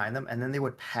right behind them, and then they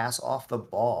would pass off the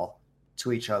ball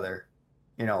to each other,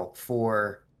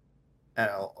 for,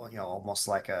 almost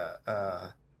like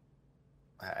I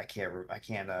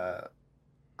can't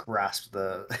grasp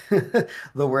the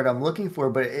the word I'm looking for,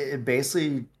 but it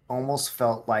basically almost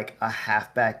felt like a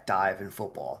halfback dive in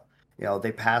football.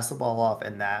 They pass the ball off,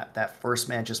 and that first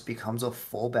man just becomes a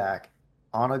fullback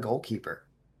on a goalkeeper.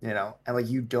 And like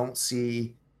you don't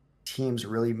see teams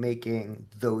really making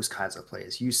those kinds of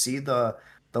plays. You see the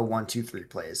 1-2-3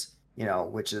 plays,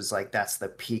 which is like that's the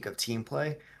peak of team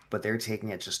play, but they're taking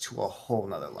it just to a whole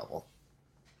nother level.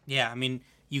 Yeah, I mean,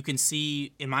 you can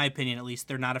see, in my opinion at least,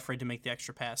 they're not afraid to make the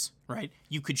extra pass, right?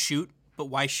 You could shoot, but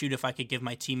why shoot if I could give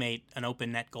my teammate an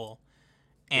open net goal?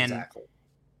 And Exactly.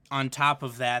 On top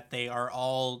of that, they are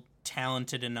all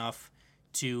talented enough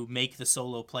to make the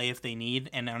solo play if they need,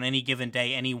 and on any given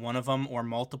day, any one of them or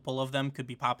multiple of them could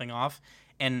be popping off.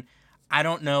 And I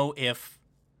don't know if,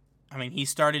 I mean, he's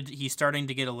starting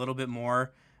to get a little bit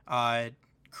more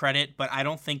credit, but I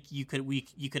don't think you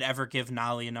could ever give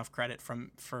Noly enough credit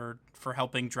for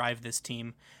helping drive this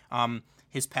team.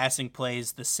 His passing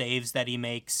plays, the saves that he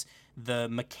makes, the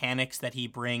mechanics that he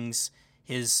brings,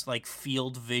 his like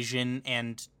field vision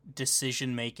and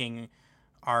decision making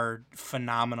are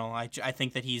phenomenal. I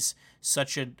think that he's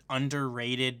such an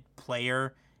underrated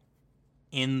player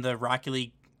in the Rocket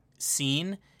League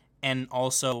scene, and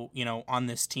also, on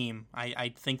this team.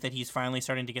 I think that he's finally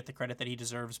starting to get the credit that he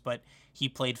deserves, but he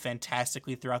played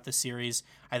fantastically throughout the series.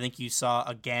 I think you saw,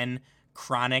 again,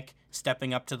 Chronic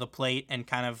stepping up to the plate and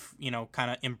kind of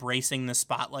embracing the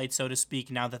spotlight, so to speak,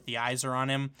 now that the eyes are on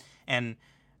him. And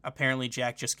apparently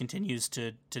Jack just continues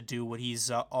to do what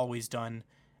he's always done,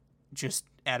 just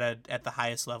at the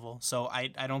highest level. So I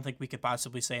don't think we could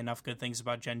possibly say enough good things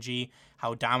about Gen G,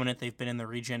 how dominant they've been in the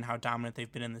region, how dominant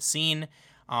they've been in the scene.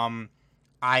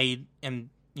 I am,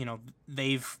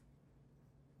 they've,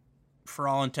 for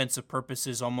all intents and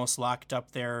purposes, almost locked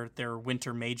up their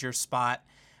winter major spot.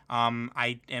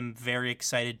 I am very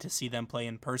excited to see them play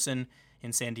in person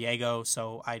in San Diego.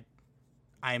 So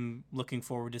I'm looking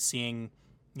forward to seeing,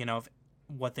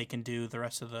 what they can do the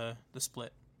rest of the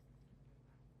split.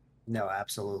 No,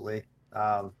 absolutely.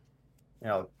 Um,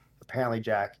 Apparently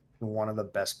Jack, one of the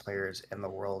best players in the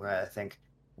world, and I think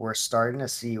we're starting to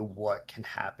see what can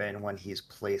happen when he's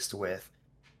placed with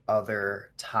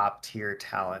other top tier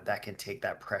talent that can take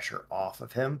that pressure off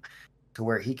of him to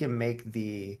where he can make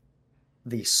the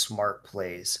smart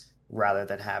plays rather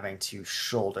than having to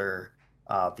shoulder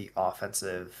the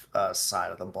offensive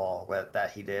side of the ball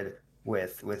that he did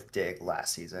with Dig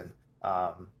last season.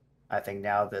 Um, I think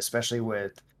now, that, especially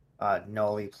with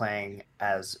Noly playing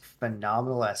as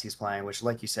phenomenal as he's playing, which,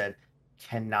 like you said,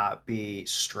 cannot be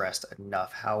stressed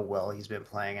enough how well he's been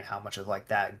playing and how much of like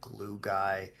that glue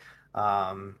guy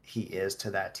he is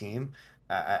to that team.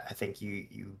 I think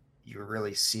you're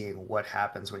really seeing what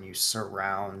happens when you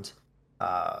surround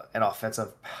an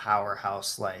offensive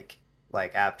powerhouse like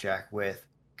Abjack with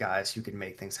guys who can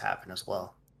make things happen as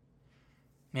well.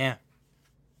 Yeah.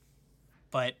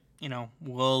 But,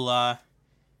 we'll,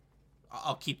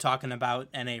 I'll keep talking about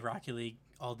NA Rocket League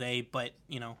all day, but,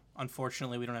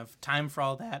 unfortunately we don't have time for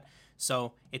all that.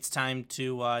 So it's time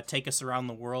to take us around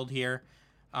the world here.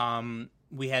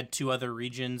 We had two other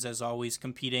regions, as always,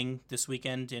 competing this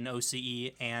weekend in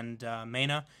OCE and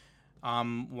MENA.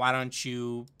 Why don't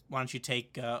you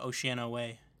take Oceania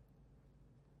away?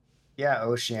 Yeah,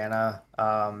 Oceania.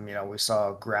 We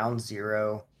saw Ground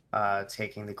Zero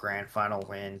taking the grand final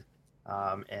win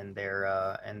in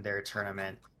their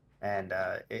tournament, and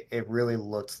it really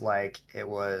looked like it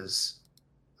was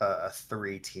a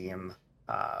three-team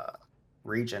uh,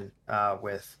 region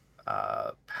with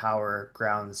Power,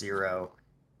 Ground Zero,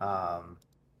 um,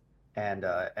 and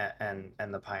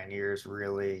the Pioneers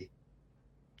really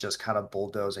just kind of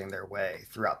bulldozing their way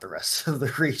throughout the rest of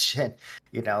the region.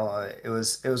 It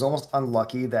was almost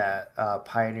unlucky that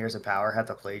Pioneers and Power had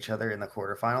to play each other in the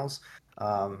quarterfinals,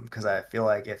 because I feel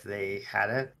like if they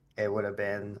hadn't, it would have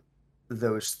been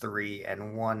those three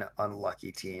and one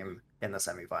unlucky team in the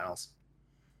semifinals.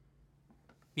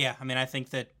 Yeah, I mean, I think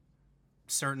that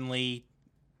certainly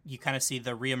you kind of see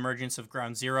the reemergence of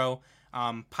Ground Zero.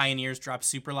 Pioneers drop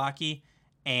Super Lucky,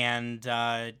 and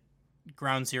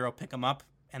Ground Zero pick them up,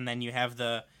 and then you have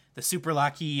the Super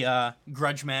Lucky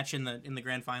grudge match in the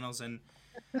grand finals, and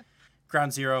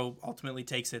Ground Zero ultimately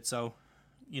takes it. So,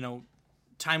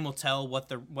 time will tell what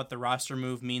the roster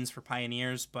move means for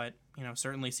Pioneers, but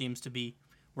certainly seems to be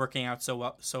working out so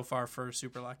well so far for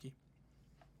Super Lucky.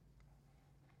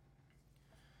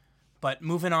 But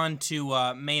moving on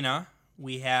to MENA,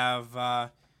 we have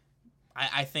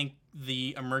I think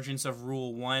the emergence of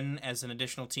Rule 1 as an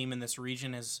additional team in this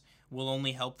region will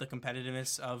only help the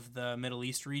competitiveness of the Middle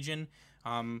East region.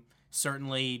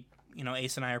 Certainly,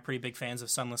 Ace and I are pretty big fans of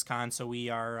Sunless Khan, so we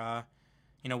are,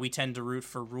 we tend to root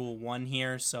for Rule 1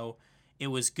 here. So it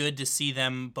was good to see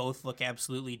them both look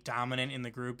absolutely dominant in the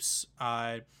groups.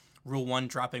 Rule 1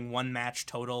 dropping one match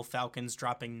total, Falcons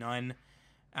dropping none.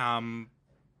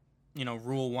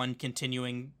 Rule 1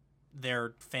 continuing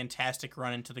their fantastic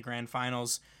run into the grand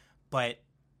finals, but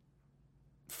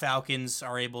Falcons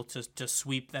are able to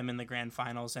sweep them in the grand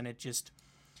finals, and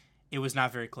it was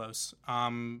not very close.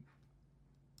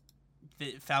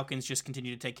 The Falcons just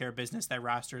continue to take care of business. That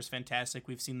roster is fantastic.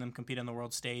 We've seen them compete on the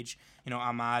world stage.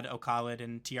 Ahmad, Okhalid,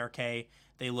 and TRK,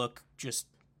 they look just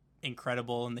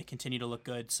incredible, and they continue to look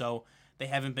good. So they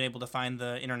haven't been able to find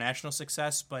the international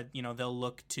success, but, they'll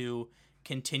look to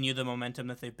continue the momentum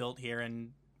that they've built here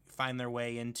and find their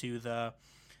way into the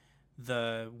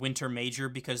winter major,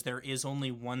 because there is only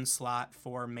one slot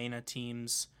for MENA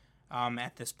teams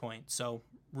at this point. So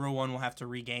Rule 1 will have to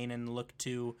regain and look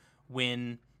to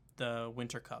win the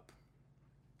Winter Cup.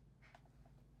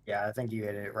 Yeah, I think you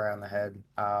hit it right on the head.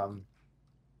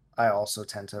 I also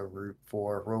tend to root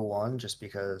for Rule 1 just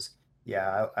because,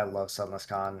 yeah, I love Sunless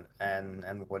Khan and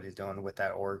what he's doing with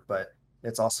that org, but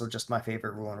it's also just my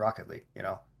favorite rule in Rocket League.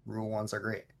 Rule 1s are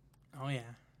great. Oh,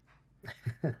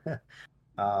 yeah.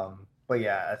 But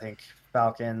yeah, I think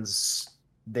Falcons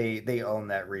they own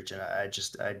that region.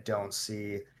 I don't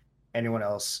see anyone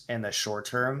else in the short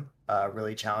term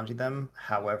really challenging them.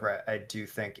 However, I do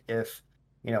think if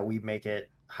we make it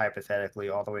hypothetically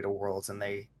all the way to Worlds and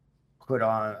they put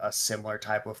on a similar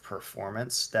type of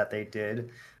performance that they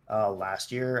did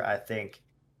last year, I think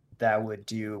that would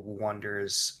do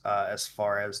wonders as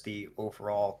far as the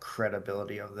overall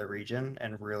credibility of the region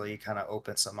and really kind of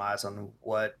open some eyes on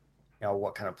what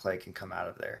kind of play can come out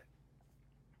of there.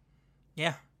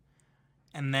 Yeah.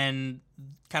 And then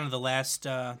kind of the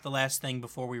last thing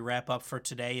before we wrap up for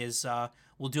today is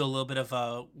we'll do a little bit of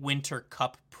a Winter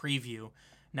Cup preview.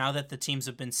 Now that the teams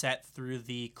have been set through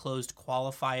the closed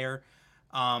qualifier,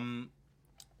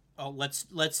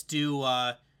 let's do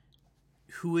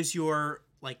who is your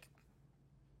like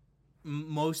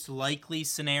most likely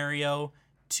scenario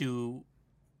to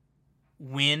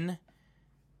win,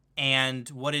 and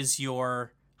what is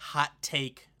your hot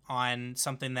take on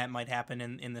something that might happen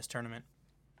in this tournament?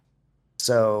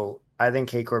 So I think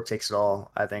K Corp takes it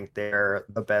all. I think they're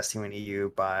the best team in EU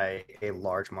by a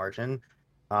large margin.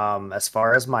 As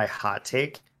far as my hot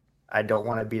take, I don't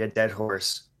want to beat a dead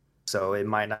horse, so it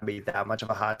might not be that much of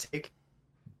a hot take,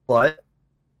 but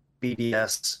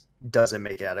BDS doesn't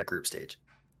make it out of group stage.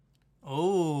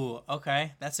 Oh,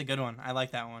 okay. That's a good one. I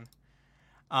like that one.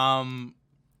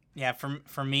 Yeah,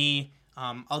 for me,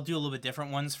 I'll do a little bit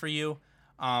different ones for you.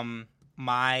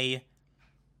 My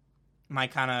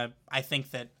kind of, I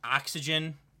think that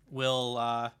Oxygen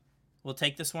will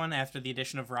take this one after the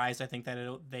addition of Rise. I think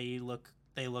that they look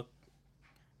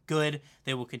good.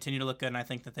 They will continue to look good, and I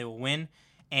think that they will win.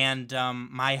 And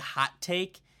my hot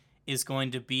take is going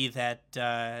to be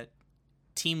that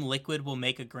Team Liquid will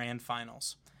make a grand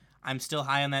finals. I'm still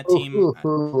high on that team,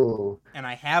 and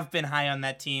I have been high on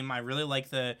that team. I really like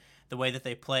the way that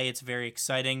they play. It's very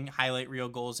exciting. Highlight reel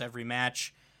goals every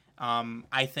match.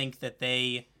 I think that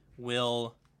they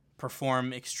will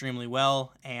perform extremely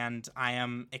well, and I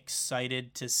am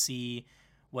excited to see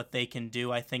what they can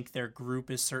do. I think their group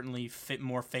is certainly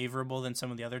more favorable than some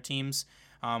of the other teams,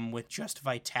 with just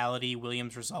Vitality,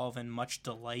 Williams Resolve, and Much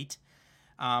Delight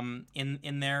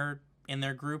in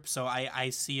their group. So I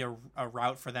see a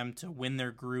route for them to win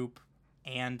their group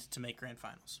and to make grand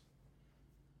finals.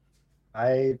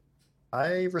 I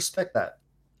respect that.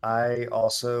 I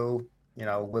also,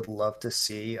 would love to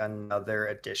see another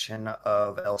edition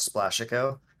of El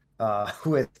Splashico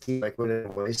with Team Liquid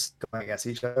and Voice going against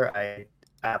each other. I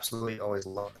absolutely always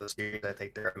love those series. I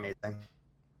think they're amazing.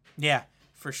 Yeah,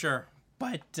 for sure.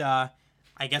 But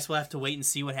I guess we'll have to wait and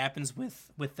see what happens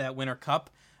with that Winter Cup.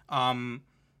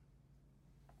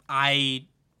 I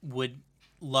would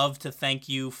love to thank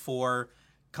you for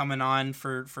coming on,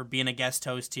 for being a guest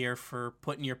host here, for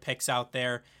putting your picks out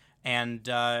there, and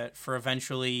for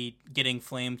eventually getting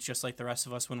flamed just like the rest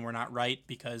of us when we're not right,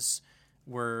 because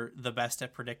we're the best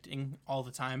at predicting all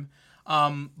the time.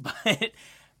 But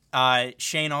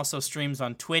Shane also streams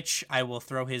on Twitch. I will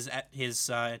throw his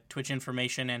Twitch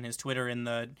information and his Twitter in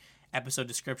the episode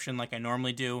description like I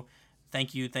normally do.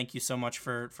 Thank you so much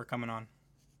for coming on.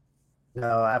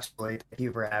 No, absolutely. Thank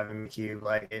you for having me, Q.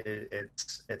 Like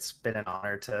it's been an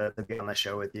honor to be on the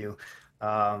show with you.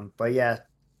 But yeah,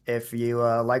 if you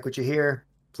like what you hear,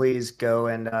 please go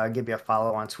and give me a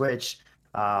follow on Twitch.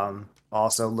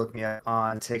 Also look me up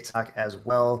on TikTok as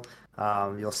well.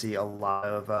 You'll see a lot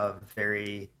of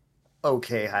very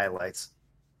okay highlights.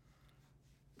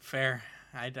 Fair.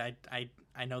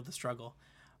 I know the struggle.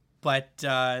 But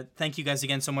thank you guys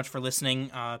again so much for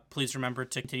listening. Please remember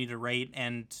to continue to rate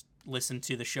and listen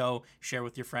to the show, share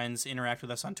with your friends, interact with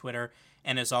us on Twitter,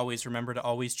 and as always, remember to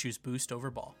always choose Boost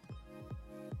over Ball.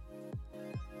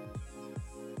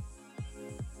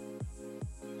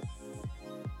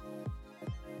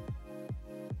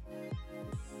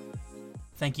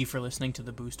 Thank you for listening to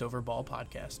the Boost Over Ball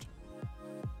podcast.